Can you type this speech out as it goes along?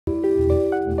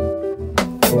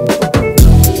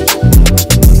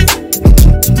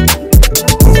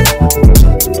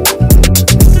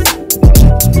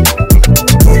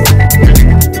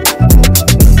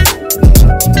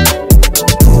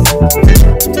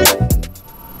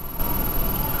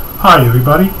Hi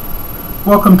everybody,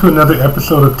 welcome to another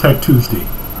episode of Tech Tuesday,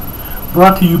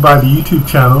 brought to you by the YouTube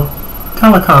channel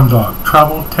TeleComDog,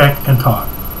 Travel, Tech, and Talk.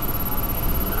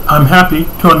 I'm happy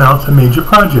to announce a major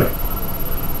project.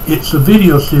 It's a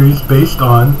video series based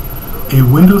on a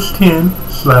Windows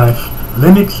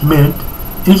 10/Linux Mint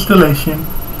installation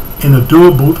in a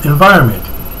dual boot environment.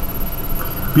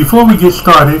 Before we get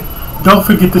started, don't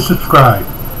forget to subscribe.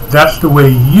 That's the way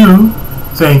you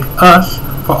thank us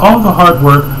for all the hard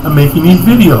work of making these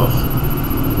videos.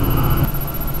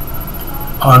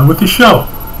 On with the show.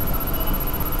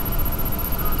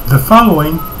 The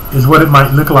following is what it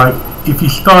might look like if you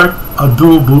start a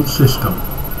dual boot system.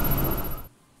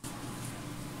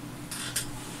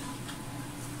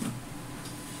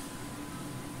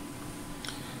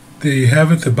 There you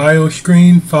have it, the BIOS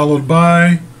screen followed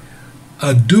by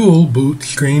a dual boot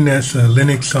screen. That's a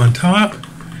Linux on top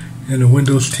and a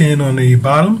Windows 10 on the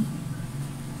bottom.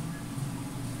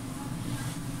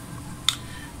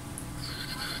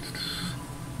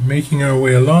 Making our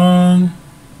way along.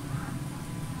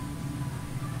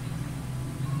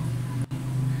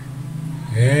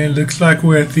 And looks like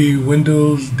we're at the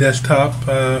Windows desktop.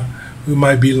 We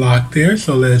might be locked there,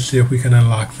 so let's see if we can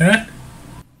unlock that.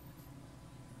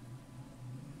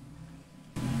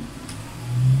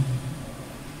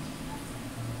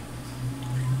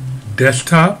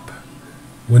 Desktop,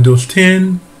 Windows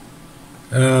 10,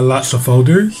 lots of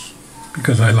folders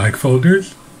because I like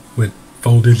folders with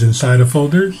folders inside of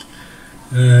folders,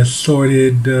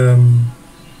 sorted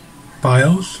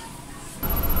files.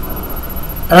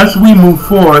 As we move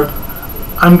forward,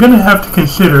 I'm going to have to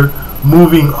consider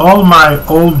moving all my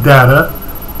old data,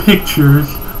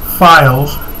 pictures,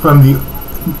 files from the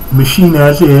machine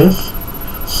as is,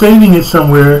 saving it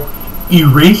somewhere,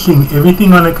 erasing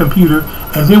everything on the computer,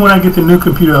 and then when I get the new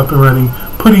computer up and running,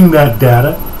 putting that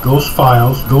data, those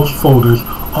files, those folders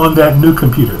on that new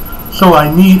computer. So I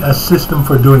need a system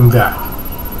for doing that.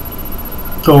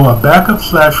 So a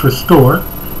backup/restore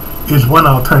is one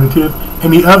alternative,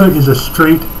 and the other is a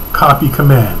straight copy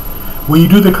command. When you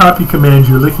do the copy command,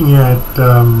 you're looking at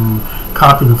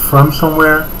copying from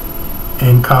somewhere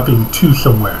and copying to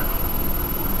somewhere.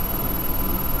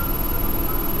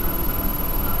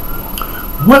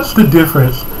 What's the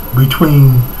difference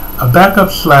between a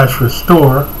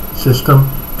backup/restore system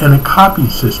and a copy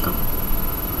system?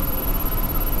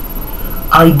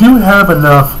 I do have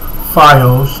enough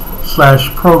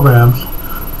files/programs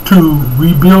to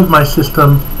rebuild my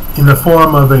system in the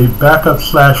form of a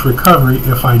backup/recovery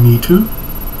if I need to,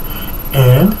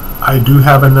 and I do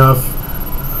have enough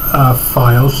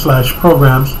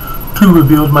files/programs to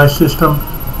rebuild my system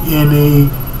in a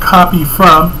copy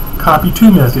from, copy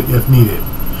to method if needed.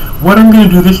 What I'm going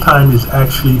to do this time is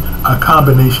actually a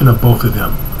combination of both of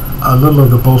them, a little of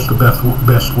the both of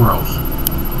best worlds.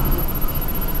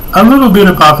 A little bit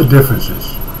about the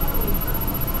differences.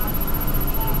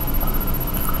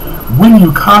 When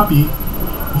you copy,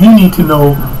 you need to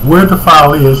know where the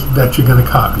file is that you're going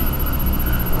to copy.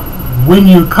 When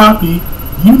you copy,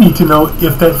 you need to know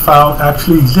if that file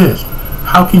actually exists.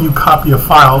 How can you copy a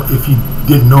file if you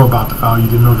didn't know about the file? You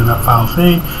didn't know that file's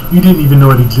name. You didn't even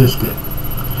know it existed.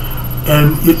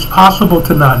 And it's possible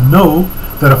to not know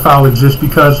that a file exists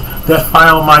because that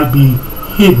file might be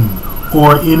hidden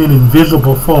or in an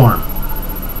invisible form.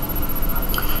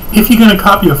 If you're going to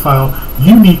copy a file,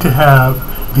 you need to have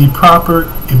the proper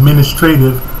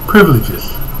administrative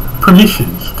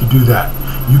permissions to do that.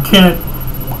 You can't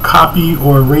copy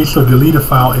or erase or delete a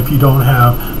file if you don't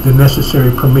have the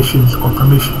necessary permissions or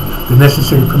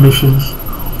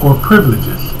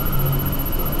privileges.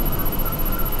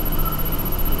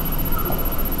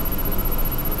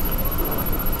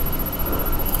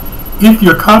 If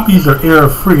your copies are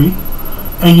error-free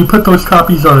and you put those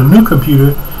copies on a new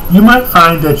computer, you might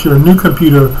find that your new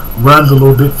computer runs a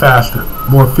little bit faster,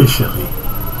 more efficiently.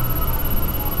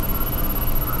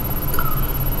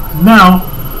 Now,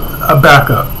 a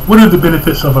backup. What are the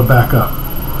benefits of a backup?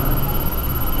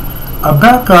 A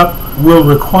backup will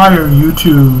require you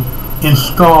to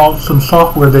install some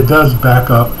software that does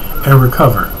backup and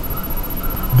recover.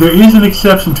 There is an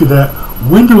exception to that.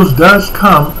 Windows does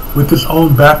come with its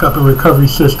own backup and recovery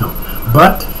system,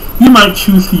 but you might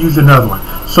choose to use another one.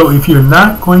 So if you're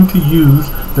not going to use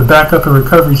the backup and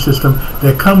recovery system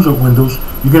that comes with Windows,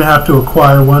 you're going to have to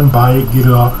acquire one, buy it, get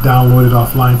it off, download it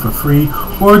offline for free,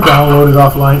 or download it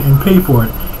offline and pay for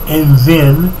it, and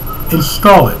then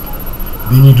install it.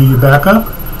 Then you do your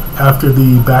backup. After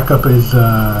the backup is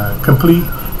complete,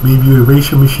 maybe you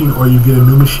erase your machine or you get a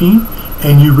new machine,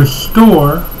 and you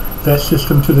restore that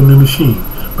system to the new machine.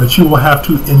 But you will have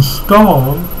to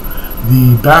install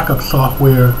the backup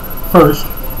software first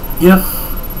if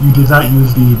you did not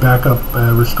use the backup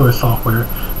restore software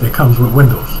that comes with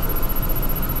Windows.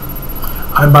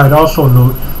 I might also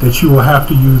note that you will have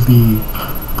to use the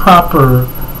proper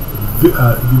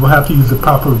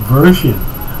version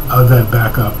of that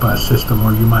backup system,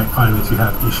 or you might find that you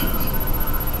have issues.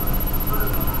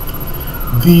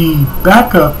 The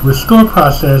backup restore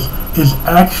process is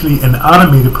actually an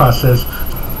automated process.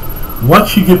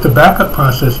 Once you get the backup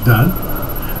process done,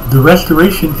 the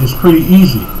restoration is pretty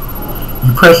easy.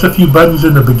 You press a few buttons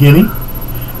in the beginning,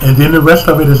 and then the rest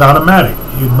of it is automatic.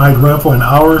 It might run for an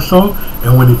hour or so,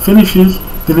 and when it finishes,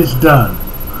 then it's done.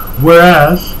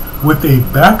 Whereas with a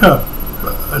backup,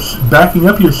 backing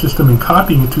up your system and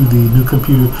copying it to the new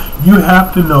computer, you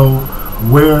have to know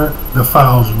where the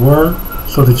files were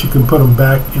so that you can put them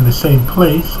back in the same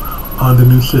place on the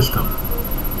new system.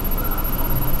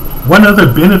 One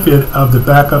other benefit of the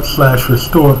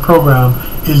backup/restore program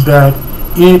is that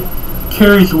it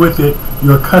carries with it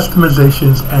your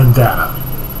customizations and data.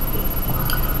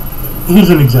 Here's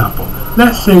an example.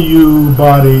 Let's say you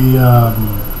bought a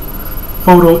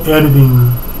photo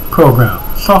editing program,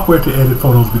 software to edit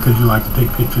photos because you like to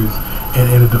take pictures and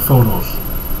edit the photos.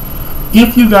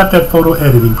 If you got that photo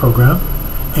editing program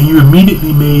and you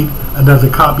immediately made another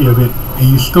copy of it and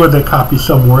you stored that copy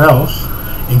somewhere else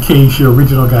in case your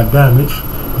original got damaged,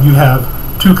 you have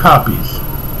two copies.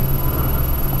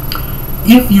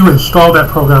 If you install that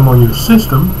program on your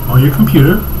system, on your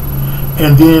computer,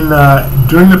 and then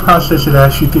during the process it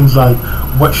asks you things like,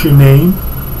 what's your name?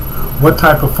 What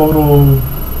type of photo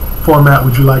format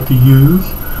would you like to use?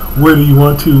 Where do you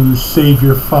want to save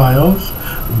your files?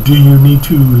 Do you need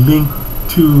to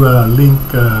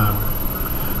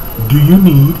do you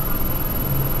need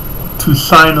to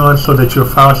sign on so that your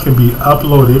files can be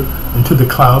uploaded into the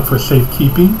cloud for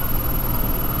safekeeping?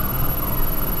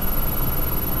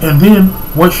 And then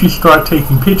once you start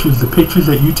taking pictures, the pictures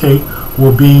that you take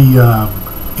will be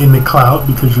in the cloud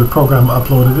because your program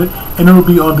uploaded it, and it will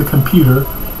be on the computer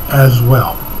as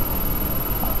well.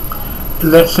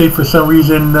 Let's say for some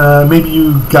reason maybe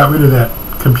you got rid of that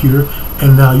computer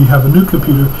and now you have a new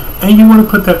computer and you want to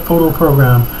put that photo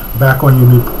program back on your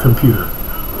new computer.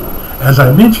 As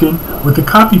I mentioned, with the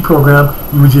copy program,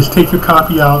 you would just take your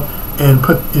copy out and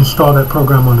install that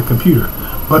program on the computer.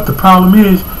 But the problem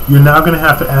is, you're now going to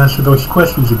have to answer those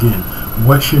questions again.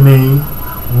 What's your name?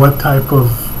 What type of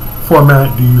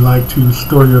format do you like to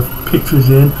store your pictures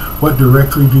in? What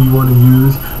directory do you want to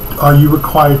use? Are you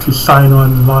required to sign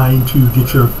online to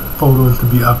get your photos to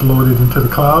be uploaded into the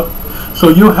cloud? So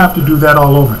you'll have to do that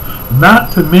all over.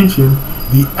 Not to mention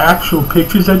the actual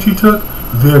pictures that you took,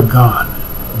 they're gone.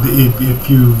 If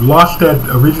you've lost that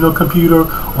original computer,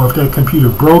 or if that computer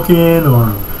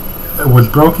was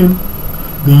broken,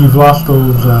 then you've lost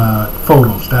those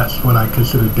photos. That's what I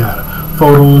consider data.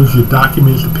 Photos, your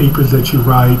documents, the papers that you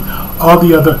write, all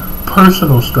the other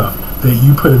personal stuff that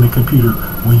you put in the computer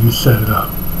when you set it up.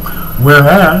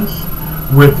 Whereas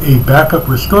with a backup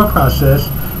restore process,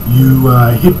 you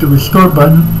hit the restore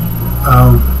button,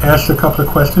 answer a couple of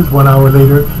questions, 1 hour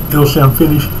later it'll say I'm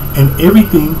finished, and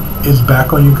everything is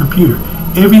back on your computer.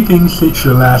 Everything since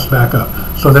your last backup.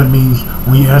 So that means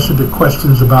we answered the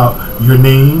questions about your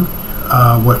name,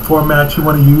 what format you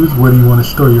want to use, where do you want to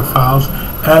store your files,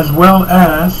 as well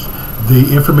as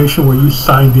the information where you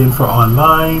signed in for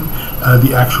online,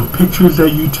 the actual pictures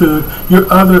that you took, your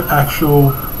other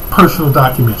actual personal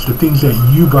documents, the things that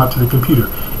you brought to the computer.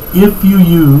 If you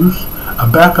use a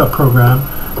backup program,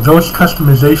 those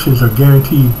customizations are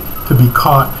guaranteed to be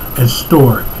caught and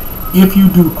stored. If you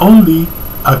do only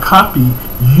a copy,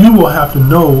 you will have to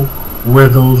know where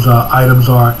those items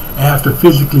are and have to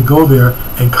physically go there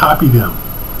and copy them.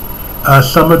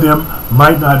 Some of them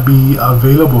might not be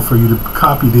available for you to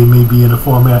copy. They may be in a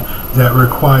format that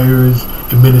requires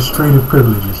administrative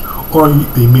privileges, or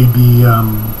they may be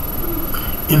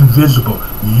invisible.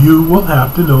 You will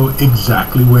have to know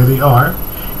exactly where they are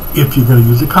if you're going to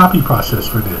use a copy process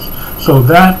for this. So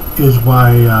that is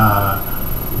why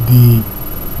the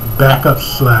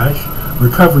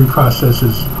backup/recovery process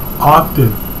is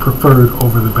often preferred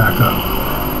over the backup.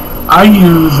 I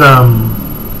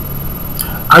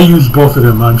use both of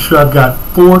them. I'm sure I've got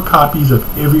 4 copies of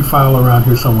every file around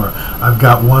here somewhere. I've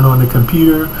got one on the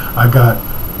computer. I've got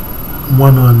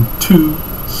one on 2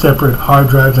 separate hard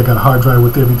drives. I got a hard drive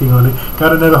with everything on it.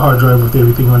 Got another hard drive with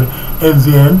everything on it. And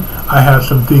then I have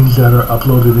some things that are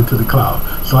uploaded into the cloud.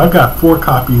 So I've got 4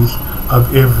 copies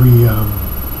of every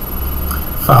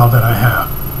file that I have.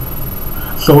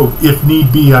 So if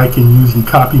need be, I can use the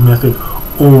copy method,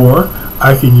 or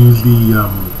I can use the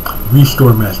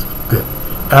restore method.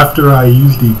 After I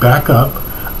use the backup,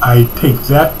 I take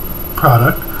that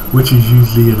product, which is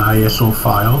usually an ISO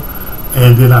file,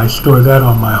 and then I store that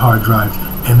on my hard drives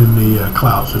and in the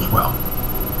clouds as well.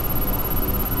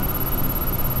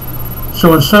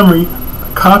 So in summary,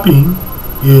 copying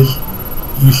is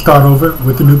you start over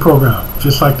with the new program,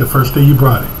 just like the first day you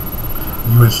brought it.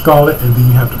 You install it, and then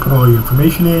you have to put all your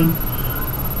information in.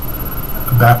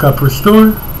 Backup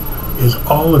restore is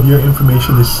all of your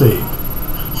information is saved,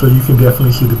 so you can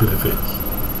definitely see the benefits.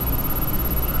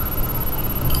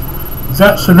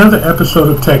 That's another episode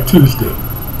of Tech Tuesday.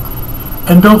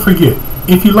 And don't forget,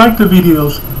 if you like the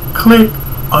videos, click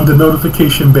on the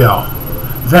notification bell.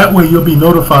 That way you'll be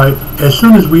notified as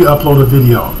soon as we upload a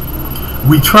video.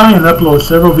 We try and upload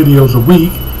several videos a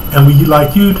week, and we'd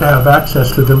like you to have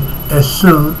access to them as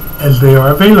soon as they are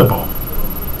available.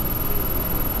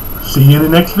 See you in the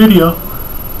next video.